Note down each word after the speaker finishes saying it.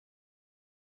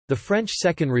The French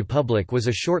Second Republic was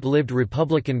a short-lived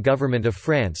republican government of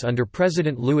France under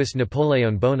President Louis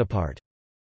Napoleon Bonaparte.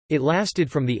 It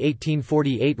lasted from the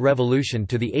 1848 Revolution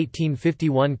to the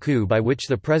 1851 coup, by which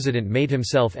the president made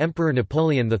himself Emperor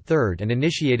Napoleon III and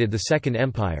initiated the Second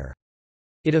Empire.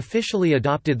 It officially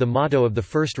adopted the motto of the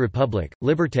First Republic,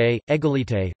 Liberté,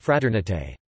 Égalité,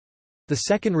 Fraternité. The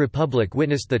Second Republic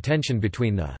witnessed the tension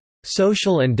between the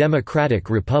 «social and democratic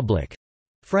republic»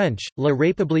 French, La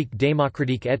République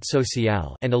démocratique et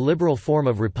sociale, and a liberal form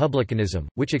of republicanism,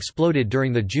 which exploded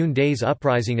during the June Days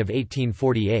Uprising of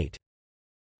 1848.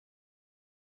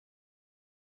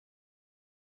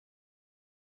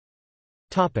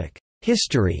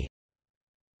 History.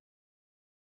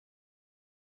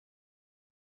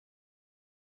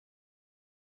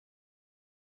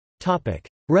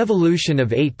 Revolution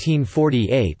of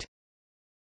 1848.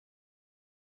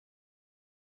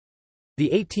 The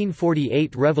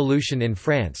 1848 Revolution in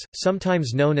France,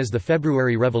 sometimes known as the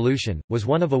February Revolution, was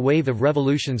one of a wave of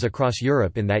revolutions across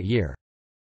Europe in that year.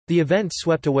 The event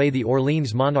swept away the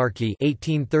Orleans monarchy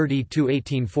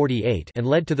 1830–1848 and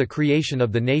led to the creation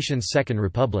of the nation's Second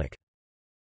Republic.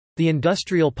 The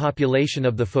industrial population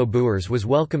of the faubourgs was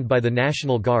welcomed by the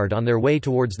National Guard on their way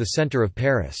towards the centre of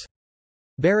Paris.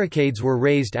 Barricades were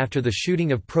raised after the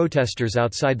shooting of protesters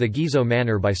outside the Guizot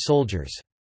Manor by soldiers.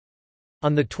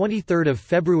 On 23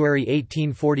 February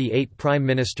 1848, Prime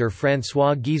Minister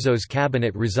François Guizot's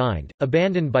cabinet resigned,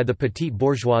 abandoned by the petite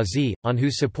bourgeoisie, on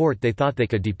whose support they thought they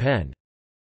could depend.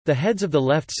 The heads of the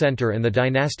left-centre and the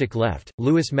dynastic left,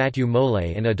 Louis Mathieu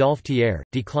Molé and Adolphe Thiers,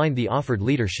 declined the offered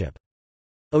leadership.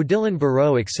 Odilon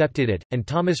Barrot accepted it, and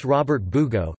Thomas Robert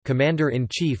Bugeaud,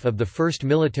 commander-in-chief of the 1st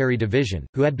Military Division,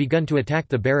 who had begun to attack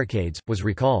the barricades, was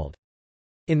recalled.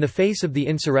 In the face of the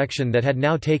insurrection that had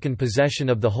now taken possession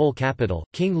of the whole capital,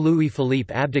 King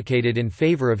Louis-Philippe abdicated in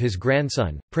favour of his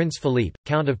grandson, Prince Philippe,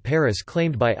 Count of Paris,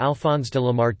 claimed by Alphonse de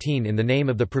Lamartine in the name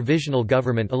of the provisional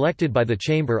government elected by the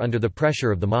Chamber under the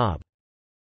pressure of the mob.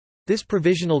 This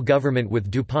provisional government, with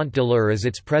Dupont de l'Eure as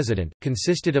its president,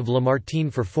 consisted of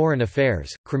Lamartine for foreign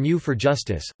affairs, Crémieux for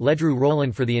justice,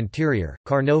 Ledru-Rollin for the interior,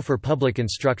 Carnot for public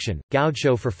instruction,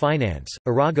 Gaucho for finance,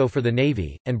 Arago for the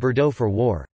navy, and Bordeaux for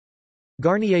war.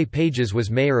 Garnier-Pages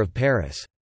was mayor of Paris.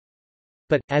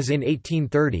 But, as in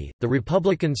 1830, the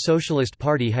Republican Socialist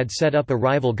Party had set up a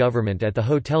rival government at the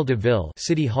Hôtel de Ville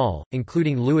City Hall,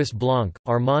 including Louis Blanc,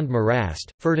 Armand Marrast,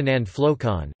 Ferdinand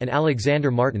Flocon, and Alexander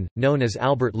Martin, known as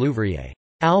Albert Louvrier,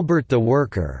 Albert the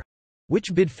Worker,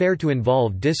 which bid fair to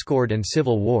involve discord and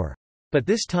civil war. But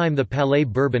this time the Palais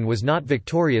Bourbon was not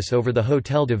victorious over the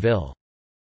Hôtel de Ville.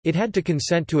 It had to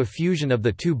consent to a fusion of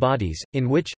the two bodies,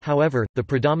 in which, however, the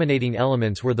predominating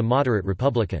elements were the moderate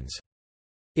Republicans.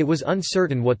 It was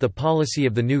uncertain what the policy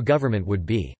of the new government would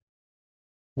be.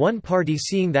 One party,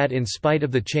 seeing that in spite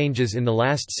of the changes in the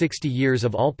last 60 years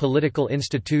of all political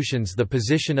institutions the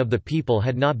position of the people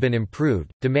had not been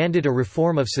improved, demanded a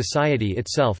reform of society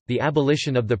itself, the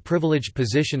abolition of the privileged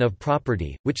position of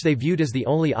property, which they viewed as the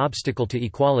only obstacle to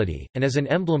equality, and as an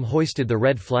emblem hoisted the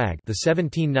red flag. The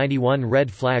 1791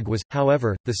 red flag was,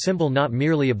 however, the symbol not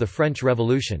merely of the French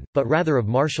Revolution, but rather of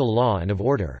martial law and of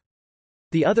order.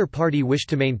 The other party wished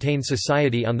to maintain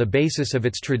society on the basis of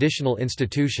its traditional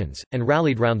institutions, and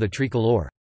rallied round the tricolore.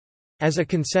 As a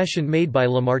concession made by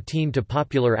Lamartine to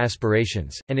popular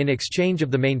aspirations, and in exchange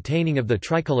of the maintaining of the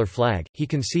tricolour flag, he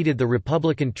conceded the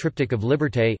Republican triptych of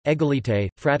Liberté, Égalité,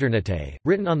 Fraternité,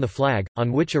 written on the flag,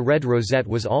 on which a red rosette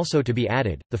was also to be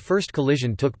added. The first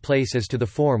collision took place as to the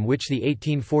form which the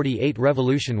 1848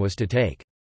 revolution was to take.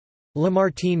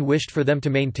 Lamartine wished for them to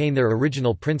maintain their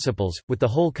original principles, with the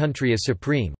whole country as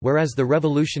supreme, whereas the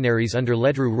revolutionaries under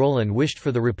Ledru-Rollin wished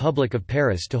for the Republic of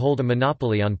Paris to hold a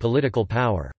monopoly on political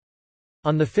power.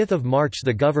 On 5 March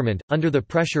the government, under the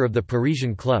pressure of the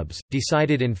Parisian clubs,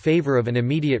 decided in favour of an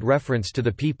immediate reference to the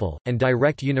people, and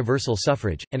direct universal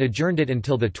suffrage, and adjourned it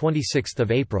until 26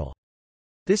 April.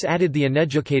 This added the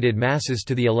uneducated masses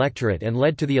to the electorate and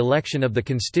led to the election of the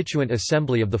Constituent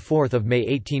Assembly of 4 May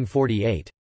 1848.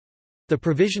 The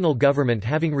provisional government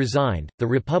having resigned, the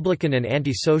Republican and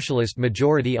anti-socialist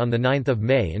majority on 9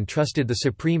 May entrusted the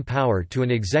supreme power to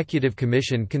an executive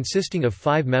commission consisting of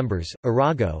 5 members,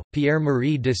 Arago,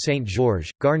 Pierre-Marie de Saint-Georges,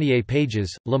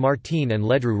 Garnier-Pages, Lamartine and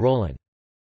Ledru-Rollin.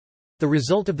 The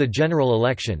result of the general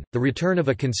election, the return of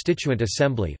a constituent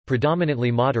assembly,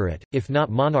 predominantly moderate, if not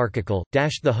monarchical,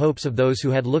 dashed the hopes of those who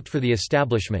had looked for the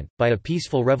establishment, by a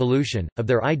peaceful revolution, of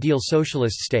their ideal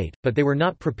socialist state, but they were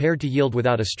not prepared to yield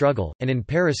without a struggle, and in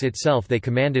Paris itself they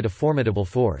commanded a formidable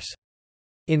force.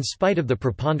 In spite of the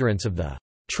preponderance of the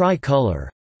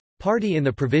tricolour Party in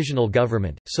the provisional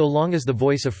government. So long as the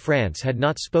voice of France had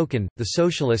not spoken, the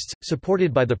socialists,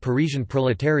 supported by the Parisian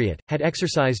proletariat, had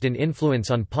exercised an influence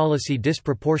on policy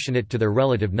disproportionate to their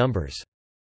relative numbers.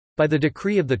 By the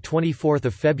decree of 24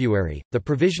 February, the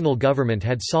provisional government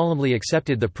had solemnly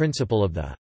accepted the principle of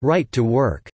the right to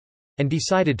work, and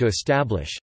decided to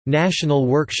establish national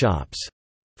workshops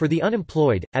for the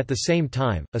unemployed. At the same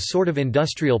time, a sort of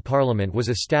industrial parliament was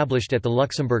established at the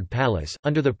Luxembourg Palace,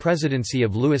 under the presidency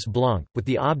of Louis Blanc, with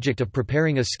the object of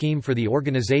preparing a scheme for the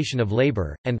organization of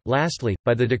labor, and, lastly,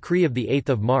 by the decree of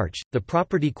 8 March, the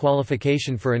property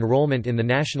qualification for enrollment in the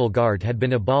National Guard had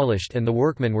been abolished and the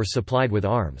workmen were supplied with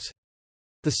arms.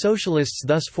 The socialists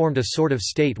thus formed a sort of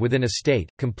state within a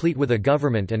state, complete with a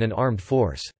government and an armed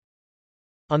force.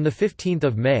 On 15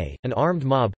 May, an armed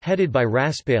mob, headed by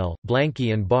Raspail,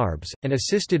 Blanqui and Barbes, and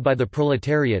assisted by the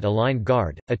proletariat-aligned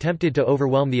Guard, attempted to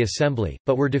overwhelm the assembly,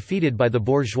 but were defeated by the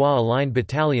bourgeois-aligned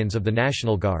battalions of the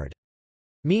National Guard.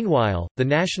 Meanwhile, the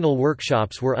national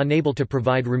workshops were unable to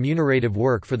provide remunerative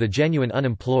work for the genuine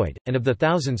unemployed, and of the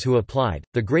thousands who applied,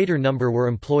 the greater number were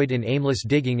employed in aimless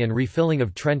digging and refilling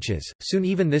of trenches. Soon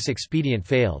even this expedient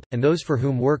failed, and those for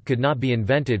whom work could not be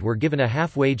invented were given a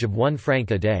half-wage of 1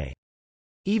 franc a day.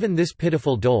 Even this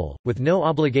pitiful dole, with no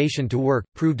obligation to work,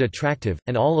 proved attractive,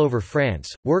 and all over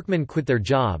France, workmen quit their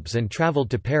jobs and travelled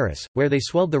to Paris, where they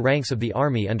swelled the ranks of the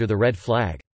army under the red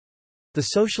flag. The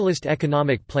socialist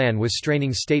economic plan was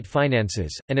straining state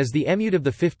finances, and as the émeute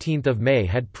of 15 May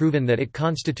had proven that it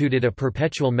constituted a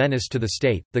perpetual menace to the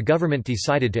state, the government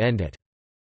decided to end it.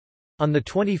 On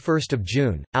 21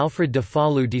 June, Alfred de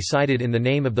Falloux decided in the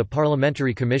name of the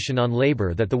Parliamentary Commission on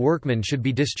Labour that the workmen should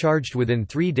be discharged within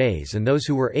 3 days and those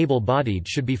who were able-bodied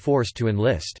should be forced to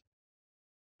enlist.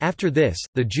 After this,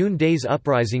 the June Days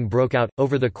Uprising broke out,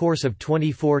 over the course of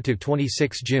 24 to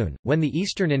 26 June, when the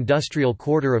eastern industrial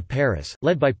quarter of Paris,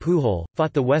 led by Pujol,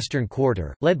 fought the western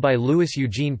quarter, led by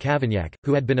Louis-Eugène Cavaignac,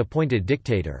 who had been appointed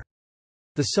dictator.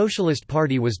 The Socialist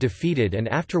Party was defeated and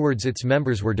afterwards its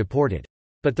members were deported.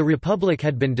 But the Republic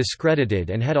had been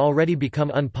discredited and had already become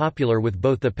unpopular with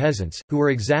both the peasants, who were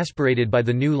exasperated by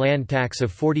the new land tax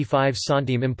of 45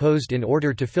 centimes imposed in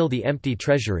order to fill the empty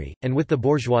treasury, and with the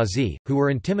bourgeoisie, who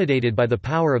were intimidated by the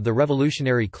power of the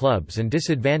revolutionary clubs and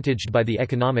disadvantaged by the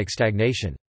economic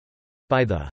stagnation. By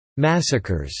the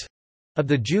massacres of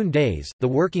the June Days, the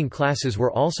working classes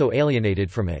were also alienated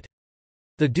from it.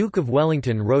 The Duke of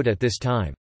Wellington wrote at this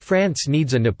time, "France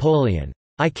needs a Napoleon.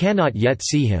 I cannot yet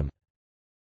see him."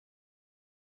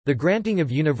 The granting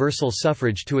of universal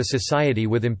suffrage to a society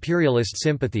with imperialist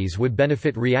sympathies would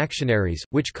benefit reactionaries,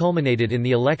 which culminated in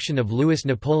the election of Louis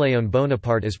Napoleon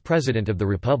Bonaparte as President of the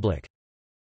Republic.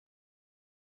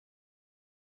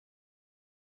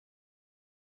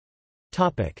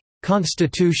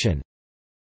 Constitution.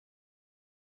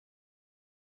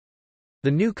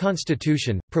 The new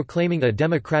constitution, proclaiming a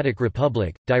democratic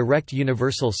republic, direct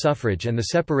universal suffrage and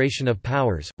the separation of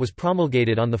powers, was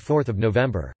promulgated on 4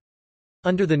 November.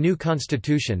 Under the new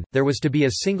constitution, there was to be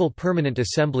a single permanent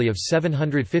assembly of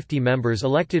 750 members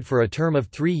elected for a term of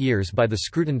 3 years by the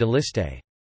scrutin de liste.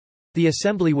 The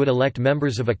assembly would elect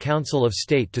members of a council of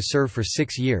state to serve for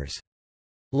 6 years.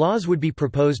 Laws would be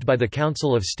proposed by the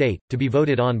Council of State, to be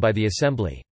voted on by the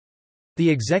assembly. The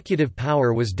executive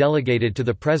power was delegated to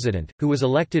the president, who was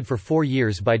elected for 4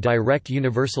 years by direct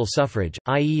universal suffrage,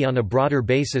 i.e. on a broader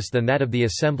basis than that of the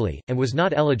assembly, and was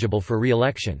not eligible for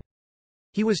re-election.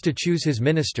 He was to choose his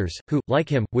ministers, who, like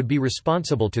him, would be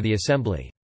responsible to the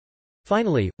assembly.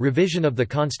 Finally, revision of the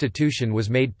constitution was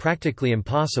made practically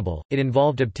impossible. It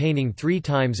involved obtaining 3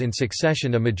 times in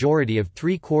succession a majority of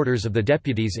 3/4 of the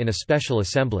deputies in a special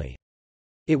assembly.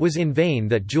 It was in vain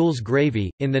that Jules Grévy,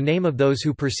 in the name of those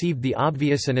who perceived the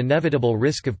obvious and inevitable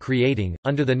risk of creating,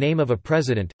 under the name of a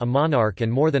president, a monarch and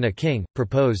more than a king,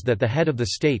 proposed that the head of the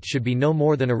state should be no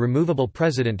more than a removable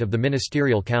president of the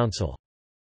ministerial council.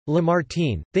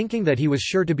 Lamartine, thinking that he was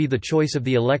sure to be the choice of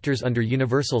the electors under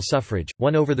universal suffrage,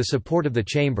 won over the support of the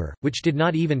chamber, which did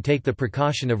not even take the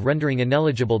precaution of rendering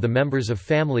ineligible the members of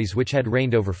families which had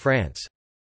reigned over France.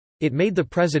 It made the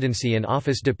presidency an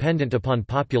office dependent upon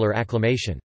popular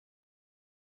acclamation.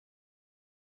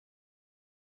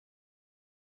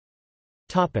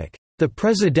 The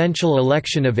presidential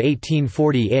election of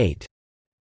 1848.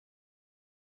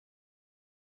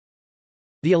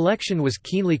 The election was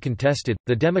keenly contested.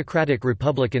 The Democratic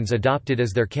Republicans adopted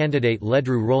as their candidate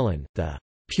Ledru Rollin, the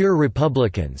pure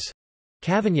Republicans,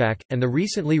 Cavaignac, and the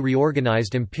recently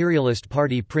reorganized imperialist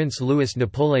party Prince Louis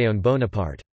Napoleon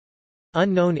Bonaparte.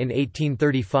 Unknown in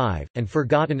 1835, and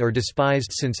forgotten or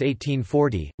despised since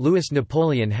 1840, Louis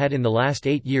Napoleon had in the last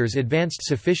 8 years advanced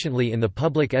sufficiently in the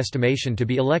public estimation to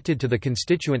be elected to the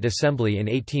Constituent Assembly in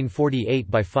 1848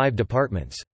 by 5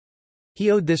 departments. He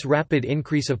owed this rapid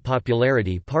increase of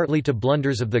popularity partly to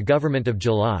blunders of the government of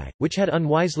July, which had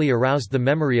unwisely aroused the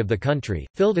memory of the country,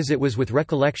 filled as it was with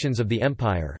recollections of the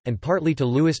empire, and partly to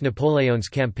Louis Napoleon's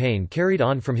campaign carried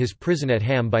on from his prison at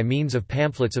Ham by means of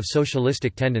pamphlets of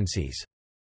socialistic tendencies.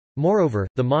 Moreover,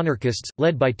 the monarchists,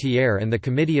 led by Thiers and the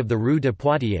Committee of the Rue de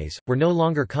Poitiers, were no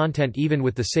longer content even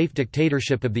with the safe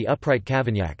dictatorship of the upright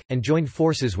Cavaignac, and joined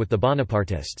forces with the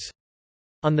Bonapartists.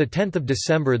 On 10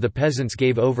 December the peasants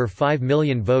gave over 5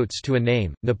 million votes to a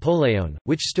name, Napoleon,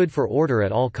 which stood for order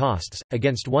at all costs,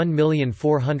 against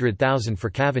 1,400,000 for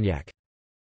Cavaignac.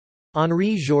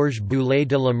 Henri-Georges Boulet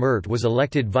de la Meurthe was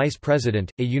elected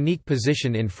vice-president, a unique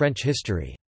position in French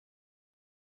history.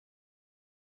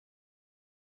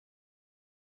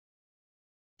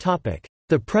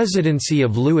 The presidency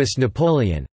of Louis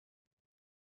Napoleon.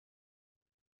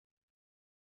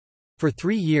 For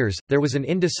 3 years, there was an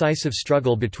indecisive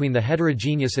struggle between the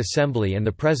heterogeneous assembly and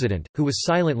the president, who was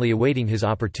silently awaiting his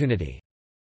opportunity.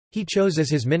 He chose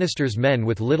as his ministers men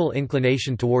with little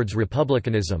inclination towards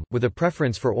republicanism, with a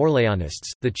preference for Orléanists,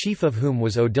 the chief of whom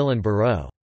was Odilon Barrot.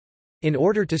 In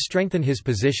order to strengthen his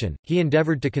position, he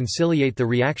endeavored to conciliate the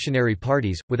reactionary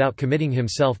parties, without committing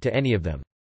himself to any of them.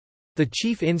 The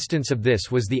chief instance of this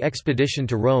was the expedition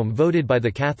to Rome voted by the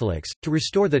Catholics, to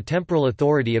restore the temporal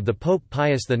authority of the Pope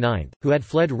Pius IX, who had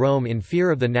fled Rome in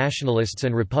fear of the nationalists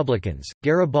and republicans.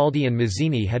 Garibaldi and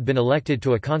Mazzini had been elected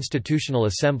to a constitutional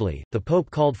assembly. The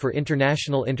Pope called for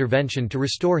international intervention to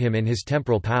restore him in his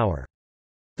temporal power.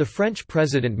 The French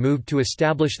president moved to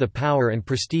establish the power and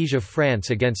prestige of France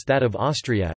against that of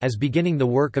Austria, as beginning the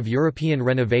work of European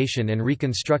renovation and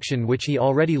reconstruction which he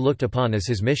already looked upon as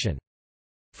his mission.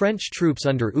 French troops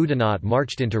under Oudinot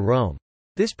marched into Rome.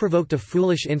 This provoked a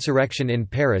foolish insurrection in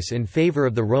Paris in favour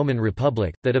of the Roman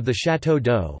Republic, that of the Château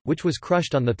d'Eau, which was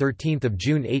crushed on 13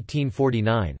 June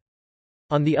 1849.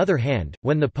 On the other hand,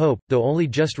 when the Pope, though only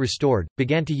just restored,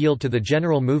 began to yield to the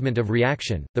general movement of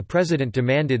reaction, the President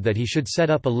demanded that he should set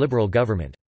up a liberal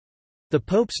government. The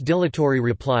Pope's dilatory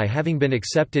reply having been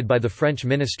accepted by the French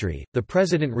ministry, the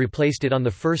President replaced it on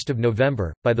 1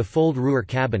 November, by the Fold-Ruhr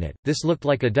cabinet. This looked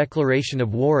like a declaration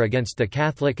of war against the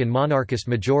Catholic and monarchist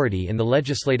majority in the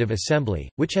Legislative Assembly,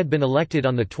 which had been elected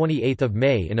on 28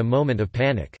 May in a moment of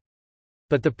panic.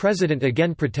 But the President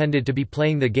again pretended to be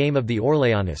playing the game of the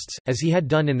Orléanists, as he had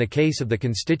done in the case of the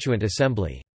Constituent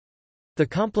Assembly. The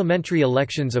complementary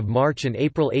elections of March and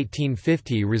April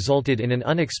 1850 resulted in an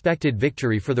unexpected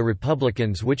victory for the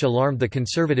Republicans which alarmed the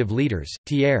conservative leaders,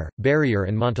 Thiers, Barrière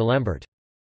and Montalembert.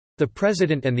 The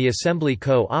President and the Assembly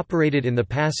co-operated in the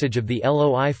passage of the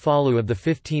Loi Falloux of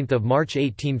 15 March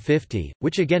 1850,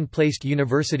 which again placed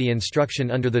university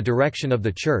instruction under the direction of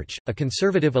the Church. A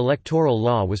conservative electoral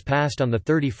law was passed on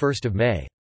 31 May.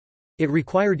 It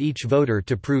required each voter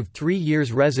to prove 3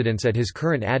 years' residence at his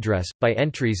current address, by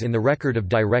entries in the record of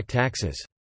direct taxes.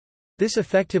 This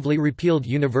effectively repealed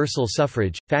universal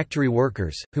suffrage. Factory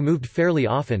workers, who moved fairly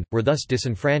often, were thus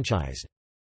disenfranchised.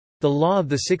 The law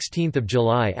of 16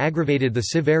 July aggravated the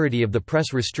severity of the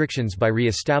press restrictions by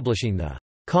re-establishing the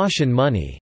 «caution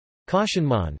money»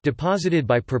 deposited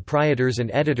by proprietors and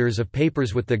editors of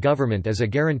papers with the government as a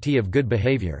guarantee of good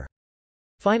behavior.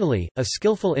 Finally, a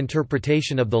skillful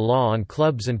interpretation of the law on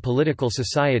clubs and political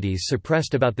societies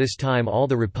suppressed about this time all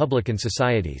the Republican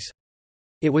societies.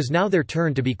 It was now their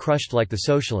turn to be crushed like the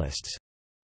socialists.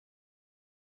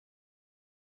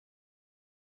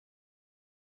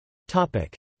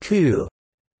 Coup.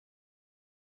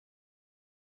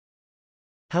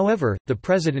 However, the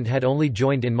president had only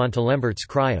joined in Montalembert's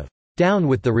cry of "Down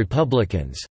with the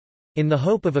Republicans!" in the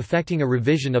hope of effecting a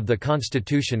revision of the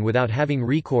constitution without having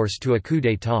recourse to a coup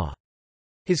d'état.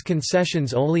 His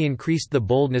concessions only increased the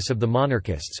boldness of the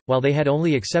monarchists, while they had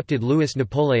only accepted Louis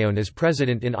Napoleon as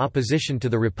president in opposition to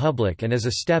the Republic and as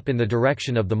a step in the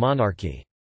direction of the monarchy.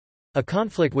 A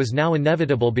conflict was now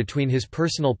inevitable between his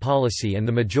personal policy and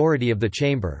the majority of the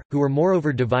chamber, who were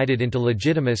moreover divided into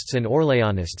Legitimists and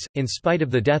Orléanists, in spite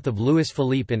of the death of Louis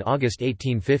Philippe in August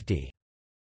 1850.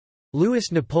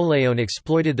 Louis Napoleon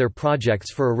exploited their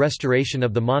projects for a restoration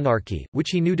of the monarchy, which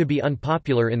he knew to be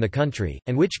unpopular in the country,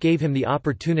 and which gave him the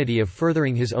opportunity of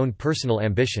furthering his own personal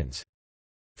ambitions.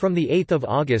 From 8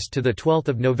 August to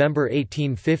 12 November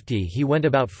 1850 he went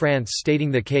about France stating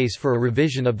the case for a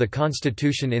revision of the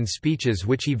constitution in speeches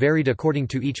which he varied according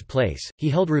to each place. He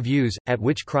held reviews, at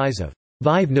which cries of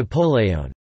 "Vive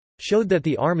Napoleon!" showed that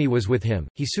the army was with him.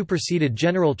 He superseded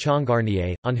General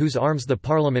Changarnier, on whose arms the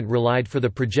parliament relied for the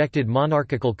projected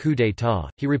monarchical coup d'état.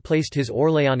 He replaced his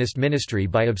Orléanist ministry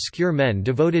by obscure men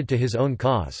devoted to his own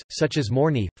cause, such as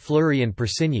Morny, Fleury and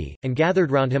Persigny, and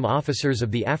gathered round him officers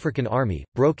of the African army,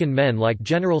 broken men like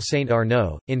General Saint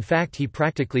Arnaud. In fact, he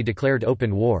practically declared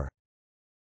open war.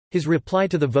 His reply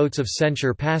to the votes of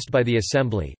censure passed by the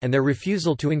Assembly, and their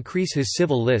refusal to increase his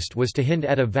civil list was to hint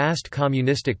at a vast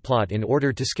communistic plot in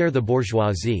order to scare the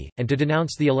bourgeoisie, and to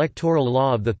denounce the electoral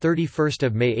law of 31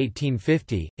 May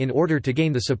 1850, in order to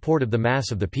gain the support of the mass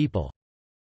of the people.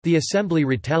 The Assembly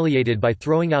retaliated by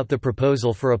throwing out the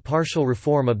proposal for a partial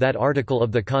reform of that article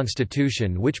of the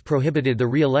Constitution which prohibited the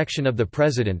re-election of the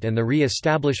President and the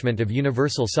re-establishment of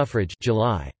universal suffrage.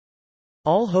 July.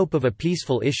 All hope of a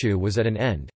peaceful issue was at an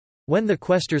end. When the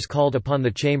quaestors called upon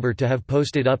the chamber to have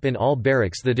posted up in all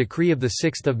barracks the decree of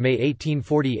 6 May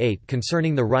 1848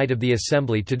 concerning the right of the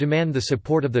Assembly to demand the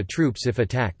support of the troops if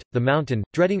attacked, the Mountain,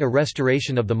 dreading a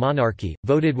restoration of the monarchy,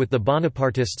 voted with the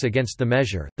Bonapartists against the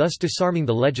measure, thus disarming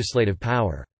the legislative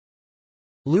power.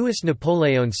 Louis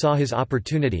Napoleon saw his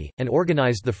opportunity, and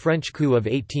organized the French coup of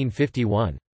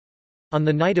 1851. On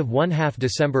the night of 1/2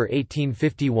 December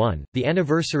 1851, the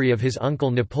anniversary of his uncle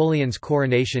Napoleon's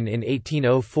coronation in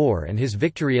 1804 and his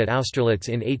victory at Austerlitz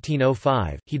in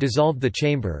 1805, he dissolved the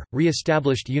chamber,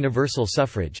 re-established universal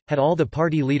suffrage, had all the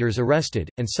party leaders arrested,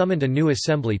 and summoned a new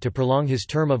assembly to prolong his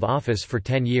term of office for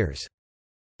 10 years.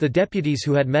 The deputies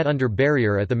who had met under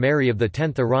barrier at the mairie of the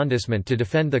 10th arrondissement to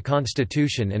defend the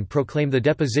constitution and proclaim the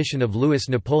deposition of Louis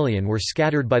Napoleon were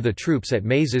scattered by the troops at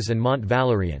Mazas and Mont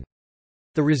Valérien.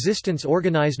 The resistance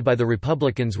organized by the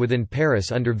Republicans within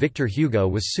Paris under Victor Hugo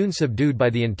was soon subdued by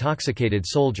the intoxicated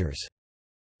soldiers.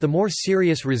 The more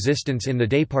serious resistance in the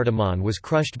département was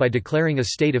crushed by declaring a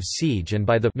state of siege and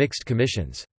by the mixed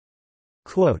commissions.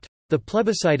 Quote, the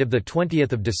plebiscite of 20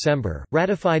 December,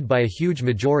 ratified by a huge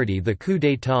majority the coup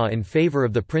d'état in favor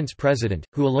of the prince-president,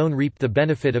 who alone reaped the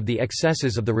benefit of the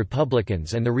excesses of the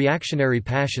Republicans and the reactionary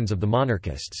passions of the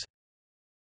monarchists.